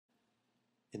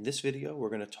In this video, we're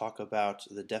going to talk about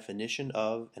the definition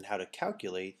of and how to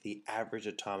calculate the average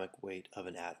atomic weight of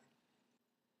an atom.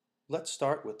 Let's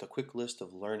start with a quick list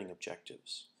of learning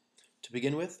objectives. To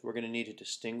begin with, we're going to need to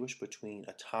distinguish between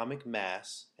atomic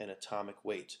mass and atomic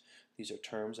weight. These are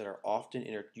terms that are often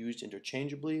used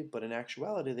interchangeably, but in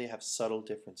actuality they have subtle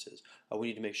differences. We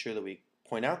need to make sure that we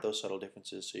point out those subtle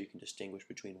differences so you can distinguish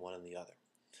between one and the other.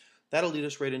 That'll lead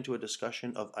us right into a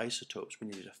discussion of isotopes. We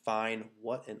need to define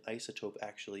what an isotope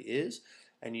actually is,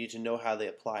 and you need to know how they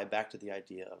apply back to the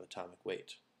idea of atomic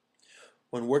weight.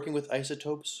 When working with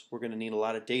isotopes, we're going to need a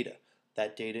lot of data.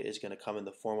 That data is going to come in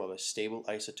the form of a stable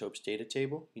isotopes data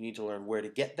table. You need to learn where to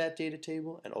get that data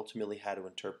table and ultimately how to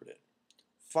interpret it.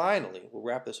 Finally, we'll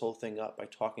wrap this whole thing up by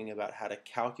talking about how to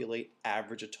calculate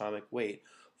average atomic weight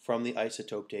from the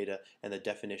isotope data and the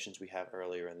definitions we have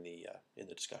earlier in the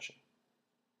discussion.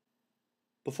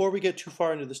 Before we get too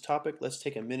far into this topic, let's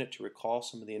take a minute to recall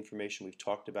some of the information we've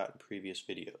talked about in previous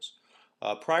videos.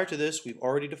 Prior to this, we've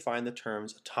already defined the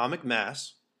terms atomic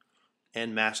mass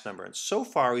and mass number, and so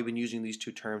far we've been using these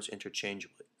two terms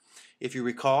interchangeably. If you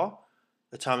recall,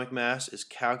 atomic mass is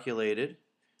calculated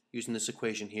using this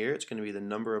equation here. It's going to be the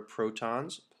number of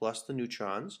protons plus the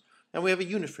neutrons, and we have a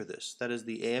unit for this. That is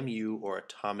the AMU, or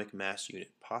atomic mass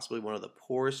unit, possibly one of the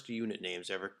poorest unit names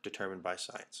ever determined by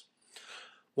science.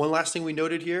 One last thing we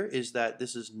noted here is that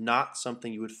this is not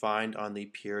something you would find on the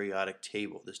periodic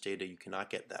table. This data you cannot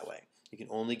get that way. You can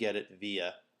only get it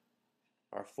via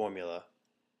our formula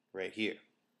right here.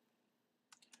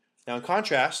 Now in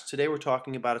contrast, today we're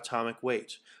talking about atomic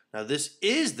weight. Now this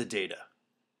is the data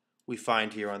we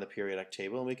find here on the periodic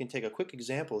table, and we can take a quick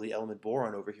example of the element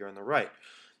boron over here on the right.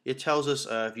 It tells us,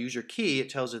 if you use your key, it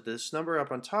tells us this number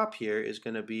up on top here is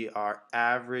going to be our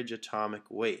average atomic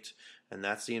weight. And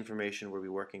that's the information we'll be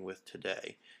working with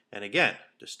today. And again,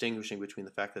 distinguishing between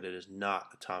the fact that it is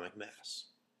not atomic mass.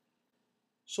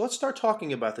 So let's start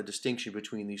talking about the distinction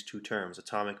between these two terms,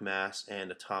 atomic mass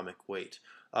and atomic weight.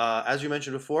 As we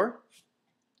mentioned before,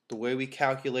 the way we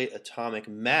calculate atomic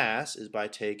mass is by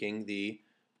taking the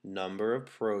number of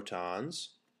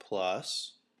protons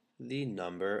plus the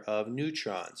number of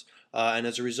neutrons. And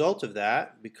as a result of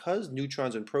that, because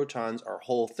neutrons and protons are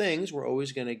whole things, we're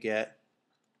always going to get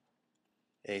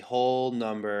a whole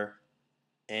number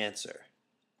answer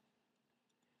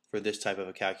for this type of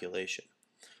a calculation.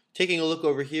 Taking a look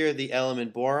over here at the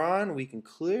element boron, we can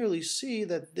clearly see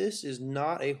that this is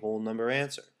not a whole number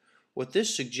answer. What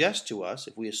this suggests to us,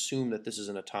 if we assume that this is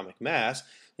an atomic mass,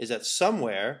 is that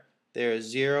somewhere there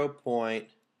is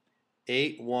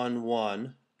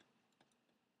 0.811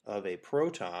 of a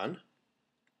proton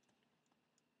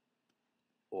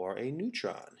or a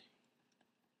neutron.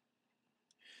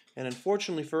 And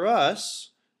unfortunately for us,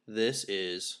 this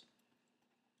is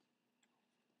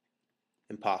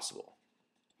impossible.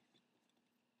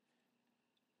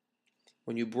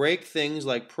 When you break things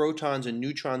like protons and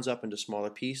neutrons up into smaller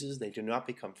pieces, they do not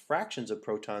become fractions of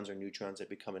protons or neutrons, they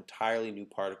become entirely new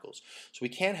particles. So we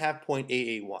can't have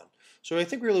 0.881. So I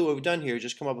think really what we've done here is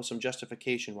just come up with some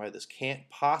justification why this can't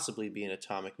possibly be an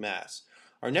atomic mass.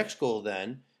 Our next goal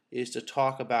then is to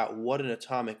talk about what an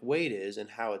atomic weight is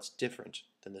and how it's different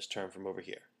than this term from over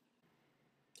here.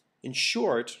 In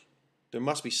short, there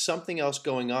must be something else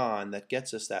going on that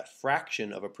gets us that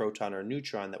fraction of a proton or a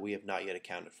neutron that we have not yet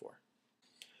accounted for.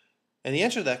 And the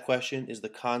answer to that question is the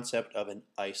concept of an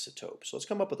isotope. So let's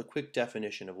come up with a quick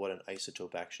definition of what an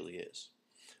isotope actually is.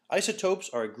 Isotopes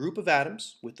are a group of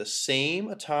atoms with the same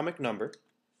atomic number.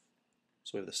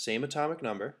 So we have the same atomic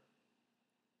number,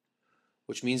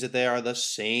 which means that they are the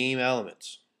same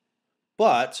elements,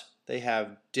 but they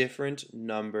have different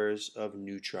numbers of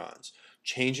neutrons.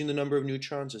 Changing the number of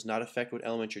neutrons does not affect what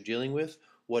element you're dealing with.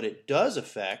 What it does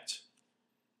affect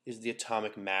is the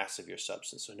atomic mass of your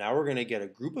substance. So now we're going to get a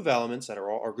group of elements that are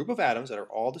all, or a group of atoms that are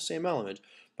all the same element,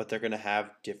 but they're going to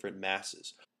have different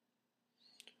masses.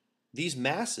 These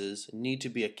masses need to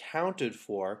be accounted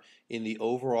for in the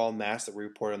overall mass that we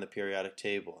report on the periodic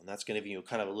table, and that's going to give you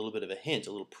kind of a little bit of a hint,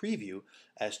 a little preview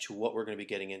as to what we're going to be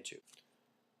getting into.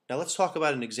 Now let's talk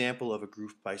about an example of a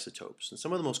group of isotopes. And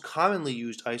some of the most commonly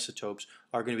used isotopes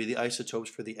are going to be the isotopes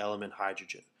for the element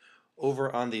hydrogen.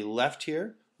 Over on the left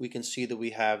here, we can see that we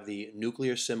have the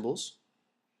nuclear symbols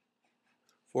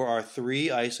for our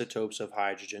three isotopes of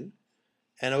hydrogen.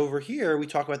 And over here, we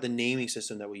talk about the naming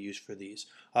system that we use for these.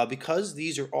 Because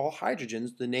these are all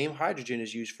hydrogens, the name hydrogen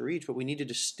is used for each, but we need to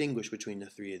distinguish between the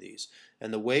three of these.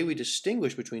 And the way we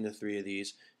distinguish between the three of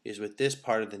these is with this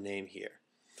part of the name here.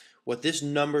 What this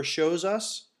number shows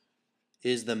us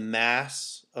is the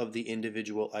mass of the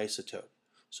individual isotope.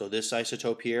 So this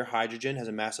isotope here, hydrogen, has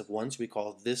a mass of 1, so we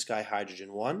call this guy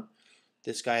hydrogen 1.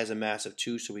 This guy has a mass of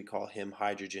 2, so we call him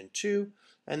hydrogen 2.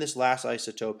 And this last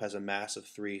isotope has a mass of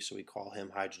 3, so we call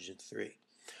him hydrogen 3.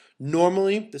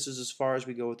 Normally, this is as far as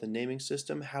we go with the naming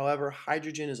system. However,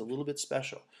 hydrogen is a little bit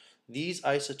special. These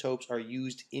isotopes are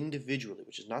used individually,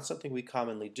 which is not something we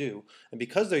commonly do. And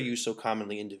because they're used so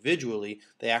commonly individually,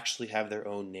 they actually have their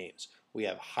own names. We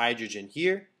have hydrogen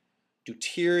here.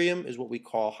 Deuterium is what we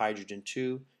call hydrogen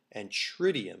 2. And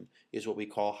tritium is what we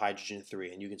call hydrogen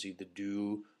 3. And you can see the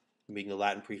dew being the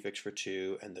Latin prefix for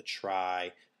 2 and the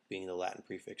tri being the Latin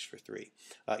prefix for 3.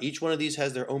 Each one of these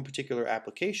has their own particular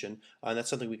application, and that's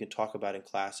something we can talk about in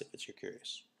class if you're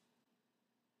curious.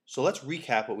 So let's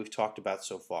recap what we've talked about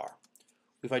so far.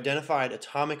 We've identified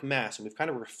atomic mass, and we've kind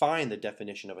of refined the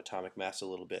definition of atomic mass a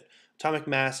little bit. Atomic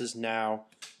mass is now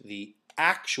the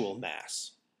actual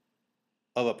mass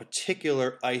of a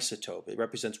particular isotope. It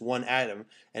represents one atom,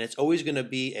 and it's always going to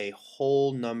be a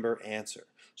whole number answer.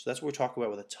 So that's what we're talking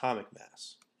about with atomic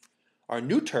mass. Our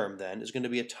new term then is going to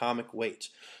be atomic weight.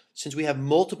 Since we have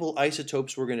multiple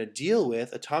isotopes we're going to deal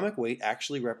with, atomic weight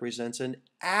actually represents an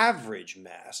average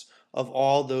mass of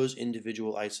all those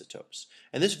individual isotopes.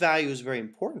 And this value is very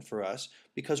important for us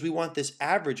because we want this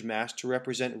average mass to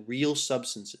represent real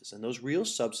substances. And those real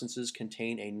substances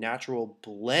contain a natural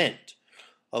blend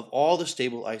of all the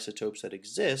stable isotopes that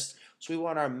exist. So we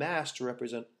want our mass to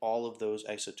represent all of those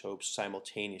isotopes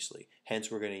simultaneously.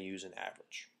 Hence, we're going to use an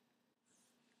average.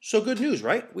 So good news,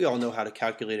 right? We all know how to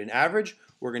calculate an average.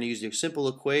 We're going to use the simple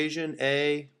equation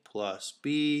A plus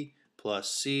B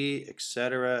plus C,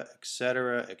 etc.,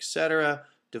 etc., etc.,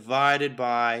 divided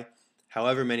by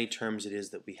however many terms it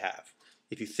is that we have.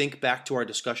 If you think back to our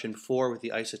discussion before with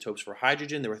the isotopes for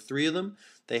hydrogen, there were 3 of them.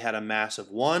 They had a mass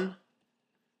of 1,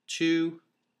 2,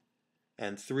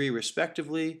 and 3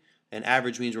 respectively. And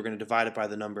average means we're going to divide it by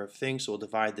the number of things, so we'll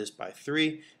divide this by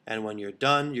 3. And when you're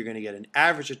done, you're going to get an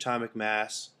average atomic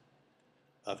mass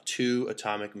of 2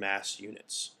 atomic mass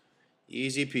units.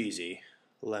 Easy peasy,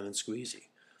 lemon squeezy.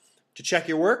 To check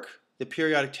your work, the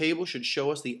periodic table should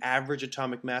show us the average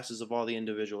atomic masses of all the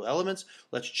individual elements.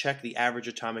 Let's check the average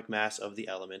atomic mass of the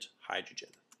element hydrogen.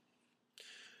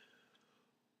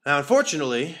 Now,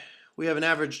 unfortunately, we have an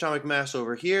average atomic mass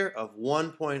over here of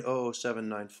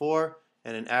 1.00794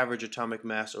 and an average atomic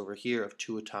mass over here of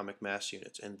 2 atomic mass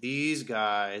units. And these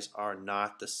guys are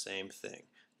not the same thing.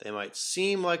 They might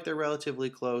seem like they're relatively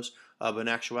close, but in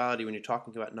actuality, when you're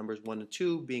talking about numbers 1 and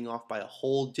 2, being off by a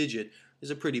whole digit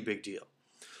is a pretty big deal.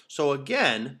 So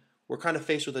again, we're kind of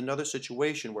faced with another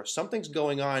situation where something's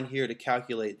going on here to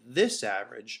calculate this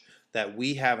average that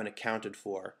we haven't accounted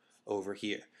for over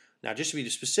here. Now, just to be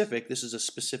specific, this is a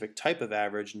specific type of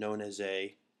average known as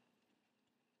a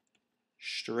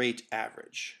straight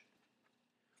average.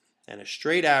 And a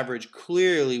straight average,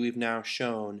 clearly we've now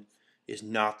shown, is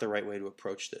not the right way to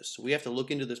approach this. So we have to look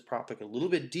into this topic a little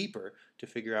bit deeper to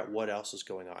figure out what else is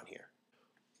going on here.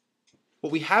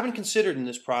 What we haven't considered in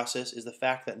this process is the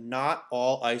fact that not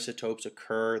all isotopes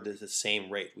occur at the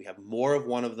same rate. We have more of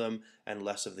one of them and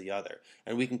less of the other.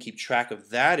 And we can keep track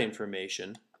of that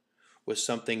information with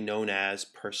something known as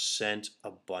percent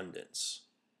abundance.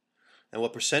 And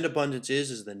what percent abundance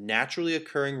is the naturally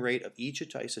occurring rate of each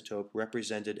isotope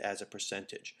represented as a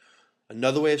percentage.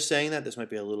 Another way of saying that, this might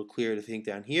be a little clearer to think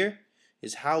down here,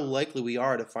 is how likely we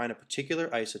are to find a particular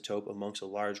isotope amongst a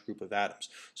large group of atoms.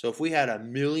 So if we had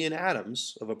 1,000,000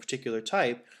 atoms of a particular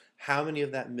type, how many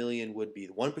of that million would be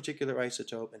one particular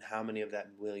isotope and how many of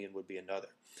that million would be another?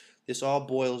 This all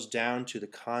boils down to the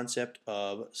concept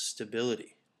of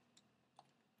stability.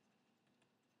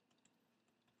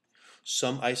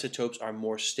 Some isotopes are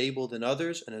more stable than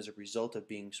others, and as a result of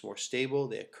being more stable,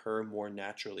 they occur more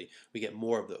naturally. We get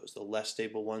more of those. The less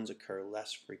stable ones occur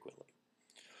less frequently.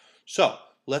 So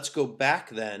let's go back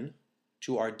then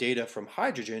to our data from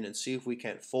hydrogen and see if we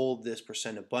can fold this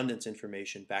percent abundance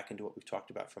information back into what we've talked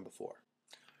about from before.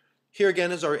 Here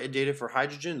again is our data for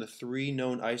hydrogen, the 3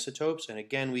 known isotopes, and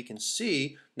again we can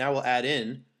see, now we'll add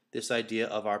in this idea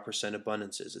of our percent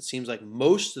abundances. It seems like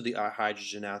most of the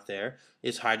hydrogen out there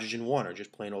is hydrogen 1, or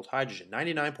just plain old hydrogen.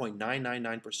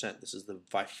 99.999%. This is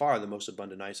by far the most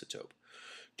abundant isotope.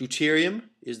 Deuterium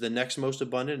is the next most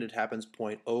abundant. It happens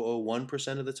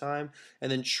 0.001% of the time.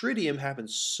 And then tritium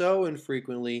happens so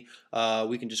infrequently,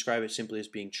 we can describe it simply as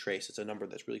being trace. It's a number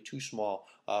that's really too small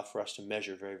for us to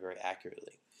measure very, very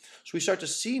accurately. So we start to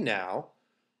see now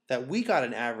that we got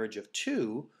an average of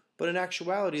 2, but in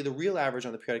actuality, the real average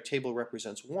on the periodic table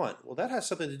represents 1. Well, that has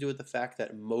something to do with the fact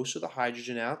that most of the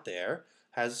hydrogen out there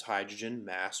has hydrogen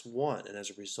mass 1, and as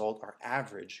a result, our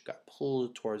average got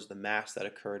pulled towards the mass that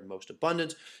occurred most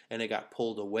abundant, and it got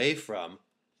pulled away from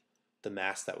the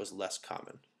mass that was less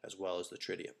common, as well as the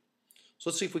tritium. So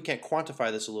let's see if we can't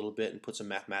quantify this a little bit and put some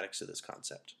mathematics to this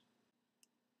concept.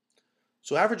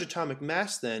 So average atomic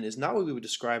mass then is not what we would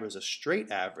describe as a straight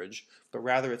average, but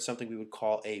rather it's something we would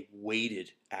call a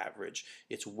weighted average.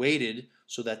 It's weighted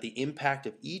so that the impact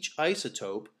of each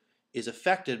isotope is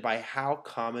affected by how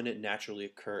common it naturally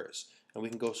occurs. And we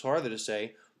can go farther to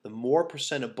say the more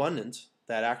percent abundant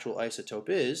that actual isotope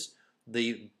is,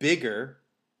 the bigger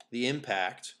the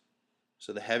impact.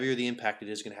 So the heavier the impact it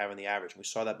is going to have on the average. We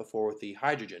saw that before with the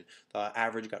hydrogen. The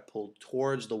average got pulled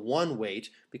towards the one weight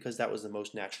because that was the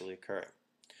most naturally occurring.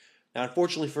 Now,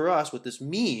 unfortunately for us, what this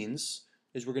means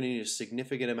is we're going to need a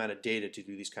significant amount of data to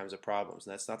do these kinds of problems.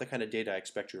 And that's not the kind of data I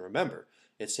expect you to remember.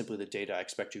 It's simply the data I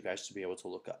expect you guys to be able to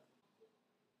look up.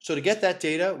 So to get that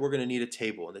data, we're going to need a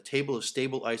table, and the table of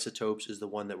stable isotopes is the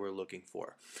one that we're looking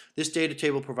for. This data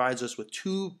table provides us with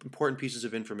two important pieces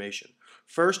of information.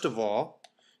 First of all,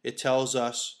 it tells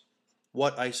us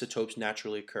what isotopes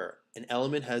naturally occur. An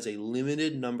element has a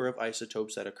limited number of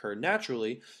isotopes that occur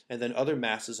naturally, and then other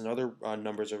masses and other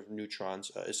numbers of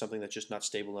neutrons is something that's just not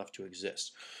stable enough to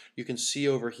exist. You can see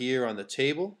over here on the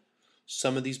table,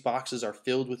 some of these boxes are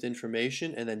filled with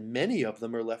information, and then many of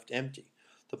them are left empty.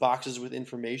 The boxes with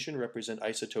information represent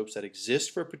isotopes that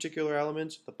exist for a particular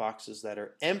element. The boxes that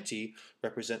are empty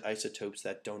represent isotopes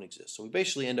that don't exist. So we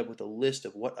basically end up with a list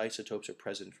of what isotopes are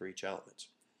present for each element.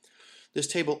 This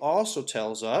table also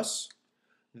tells us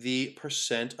the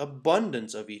percent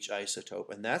abundance of each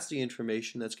isotope, and that's the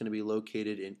information that's going to be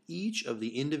located in each of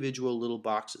the individual little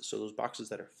boxes. So those boxes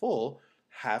that are full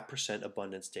have percent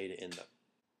abundance data in them.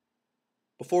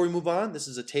 Before we move on, this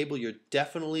is a table you're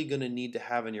definitely going to need to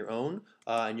have on your own,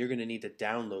 and you're going to need to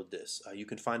download this. You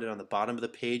can find it on the bottom of the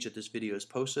page that this video is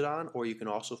posted on, or you can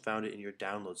also find it in your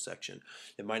download section.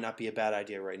 It might not be a bad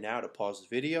idea right now to pause the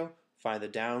video, find the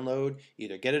download,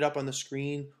 either get it up on the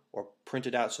screen or print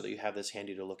it out so that you have this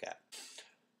handy to look at.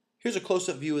 Here's a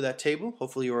close-up view of that table.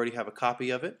 Hopefully you already have a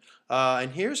copy of it.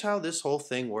 And here's how this whole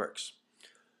thing works.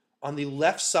 On the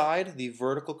left side, the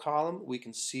vertical column, we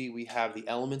can see we have the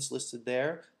elements listed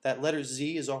there. That letter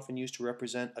Z is often used to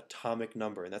represent atomic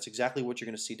number, and that's exactly what you're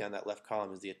going to see down that left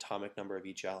column is the atomic number of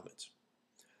each element.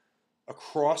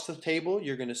 Across the table,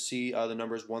 you're going to see the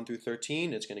numbers 1 through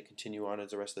 13. It's going to continue on as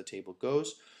the rest of the table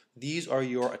goes. These are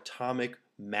your atomic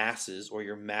masses, or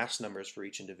your mass numbers for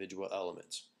each individual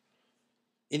element.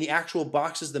 In the actual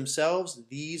boxes themselves,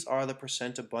 these are the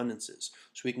percent abundances.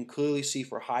 So we can clearly see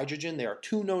for hydrogen, there are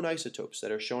two known isotopes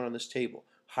that are shown on this table,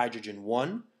 hydrogen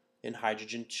 1 and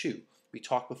hydrogen 2. We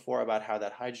talked before about how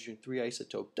that hydrogen 3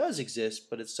 isotope does exist,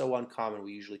 but it's so uncommon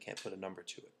we usually can't put a number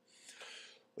to it.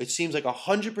 It seems like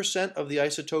 100% of the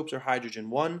isotopes are hydrogen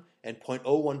 1 and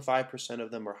 0.015%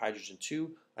 of them are hydrogen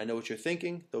 2. I know what you're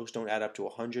thinking. Those don't add up to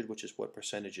 100, which is what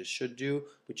percentages should do.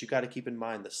 But you got to keep in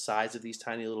mind the size of these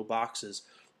tiny little boxes.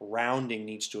 Rounding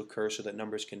needs to occur so that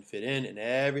numbers can fit in, and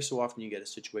every so often you get a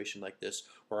situation like this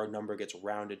where a number gets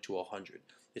rounded to 100.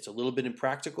 It's a little bit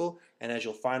impractical, and as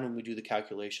you'll find when we do the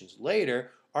calculations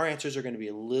later, our answers are going to be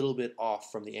a little bit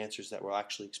off from the answers that we'll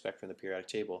actually expect from the periodic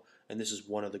table, and this is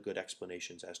one of the good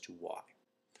explanations as to why.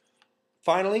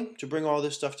 Finally, to bring all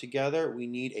this stuff together, we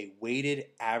need a weighted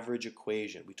average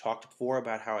equation. We talked before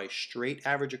about how a straight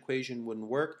average equation wouldn't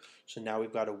work, so now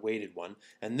we've got a weighted one.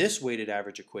 And this weighted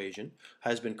average equation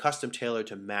has been custom tailored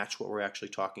to match what we're actually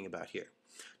talking about here.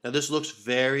 Now this looks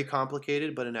very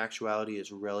complicated, but in actuality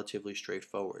is relatively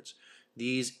straightforward.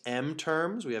 These M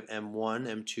terms, we have M1,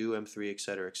 M2, M3,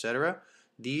 etc.,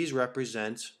 these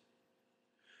represent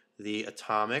the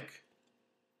atomic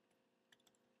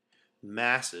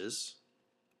masses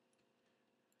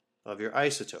of your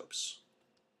isotopes.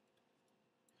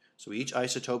 So each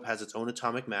isotope has its own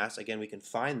atomic mass. Again, we can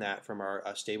find that from our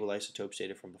stable isotopes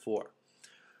data from before.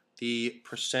 The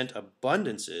percent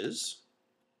abundances,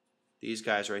 these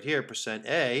guys right here, percent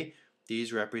A,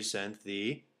 these represent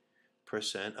the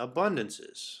percent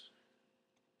abundances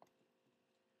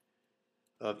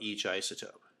of each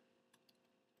isotope.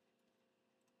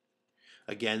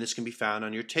 Again, this can be found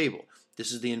on your table.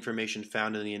 This is the information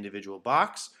found in the individual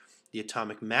box. The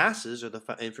atomic masses are the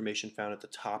information found at the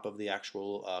top of the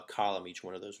actual column. Each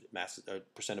one of those masses,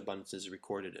 percent abundances is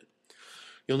recorded in.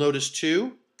 You'll notice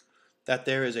too that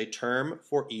there is a term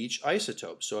for each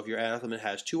isotope. So if your element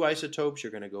has 2 isotopes,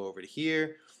 you're going to go over to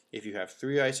here. If you have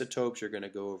 3 isotopes, you're going to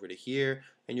go over to here.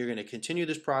 And you're going to continue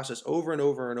this process over and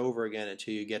over and over again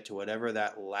until you get to whatever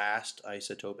that last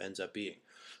isotope ends up being.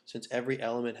 Since every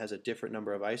element has a different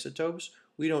number of isotopes,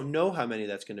 we don't know how many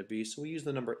that's going to be, so we use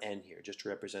the number n here just to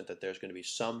represent that there's going to be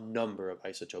some number of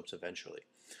isotopes eventually.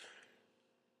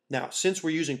 Now, since we're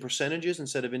using percentages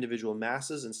instead of individual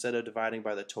masses, instead of dividing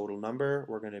by the total number,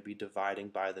 we're going to be dividing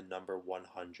by the number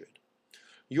 100.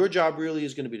 Your job really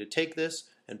is going to be to take this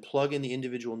and plug in the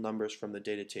individual numbers from the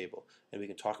data table. And we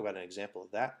can talk about an example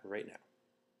of that right now.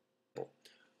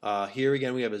 Here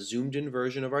again we have a zoomed in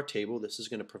version of our table. This is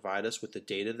going to provide us with the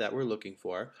data that we're looking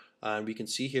for. And we can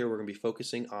see here we're going to be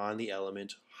focusing on the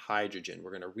element hydrogen.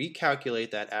 We're going to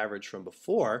recalculate that average from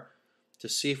before to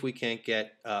see if we can't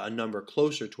get a number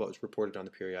closer to what was reported on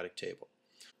the periodic table.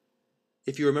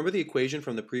 If you remember the equation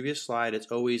from the previous slide,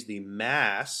 it's always the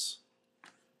mass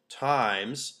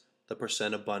times the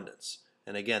percent abundance.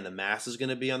 And again, the mass is going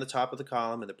to be on the top of the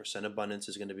column and the percent abundance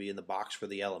is going to be in the box for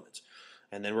the element.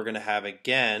 And then we're going to have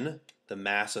again the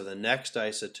mass of the next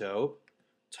isotope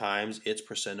times its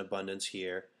percent abundance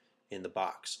here in the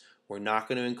box. We're not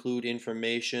going to include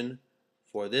information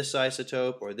for this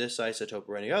isotope or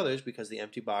any others because the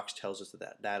empty box tells us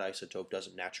that that isotope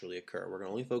doesn't naturally occur. We're going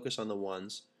to only focus on the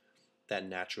ones that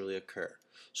naturally occur.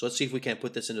 So let's see if we can't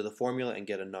put this into the formula and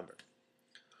get a number.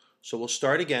 So we'll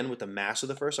start again with the mass of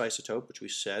the first isotope, which we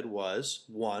said was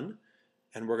 1,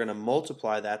 and we're going to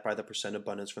multiply that by the percent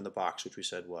abundance from the box, which we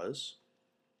said was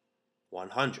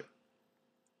 100.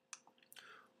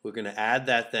 We're going to add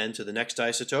that then to the next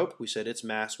isotope. We said its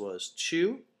mass was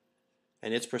 2,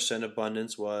 and its percent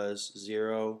abundance was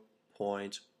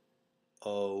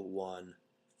 0.015.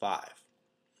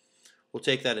 We'll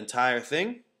take that entire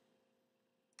thing.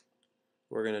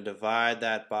 We're going to divide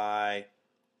that by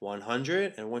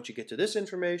 100, and once you get to this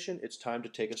information, it's time to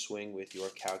take a swing with your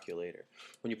calculator.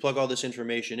 When you plug all this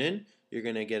information in, you're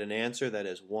going to get an answer that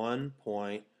is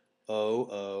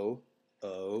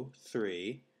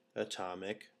 1.0003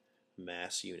 atomic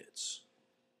mass units.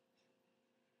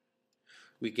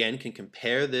 We again can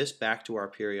compare this back to our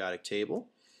periodic table,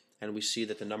 and we see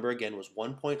that the number again was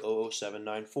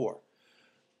 1.00794.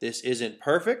 This isn't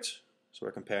perfect, so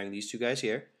we're comparing these two guys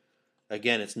here.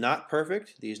 Again, it's not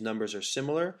perfect. These numbers are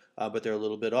similar, but they're a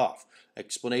little bit off.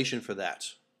 Explanation for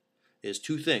that is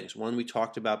two things. One we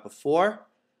talked about before.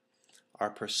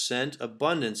 Our percent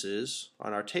abundances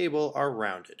on our table are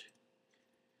rounded.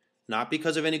 Not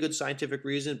because of any good scientific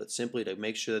reason, but simply to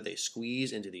make sure that they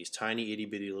squeeze into these tiny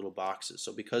itty-bitty little boxes.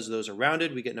 So because those are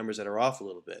rounded, we get numbers that are off a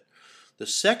little bit. The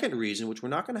second reason, which we're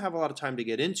not going to have a lot of time to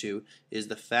get into, is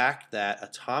the fact that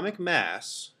atomic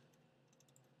mass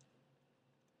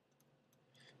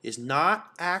is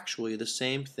not actually the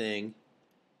same thing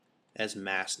as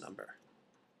mass number.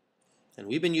 And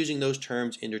we've been using those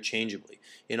terms interchangeably.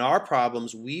 In our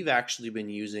problems, we've actually been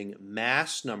using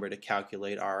mass number to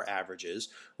calculate our averages,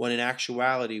 when in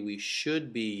actuality we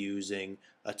should be using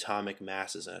atomic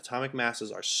masses. And atomic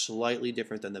masses are slightly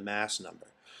different than the mass number.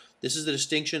 This is the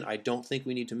distinction I don't think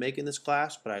we need to make in this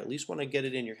class, but I at least want to get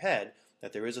it in your head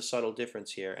that there is a subtle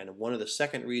difference here, and one of the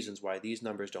second reasons why these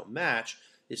numbers don't match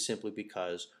is simply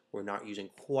because we're not using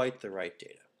quite the right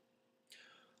data.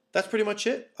 That's pretty much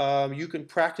it. You can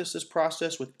practice this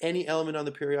process with any element on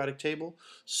the periodic table.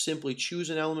 Simply choose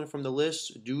an element from the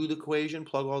list, do the equation,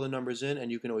 plug all the numbers in,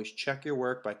 and you can always check your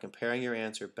work by comparing your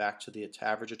answer back to the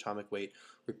average atomic weight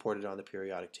reported on the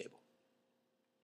periodic table.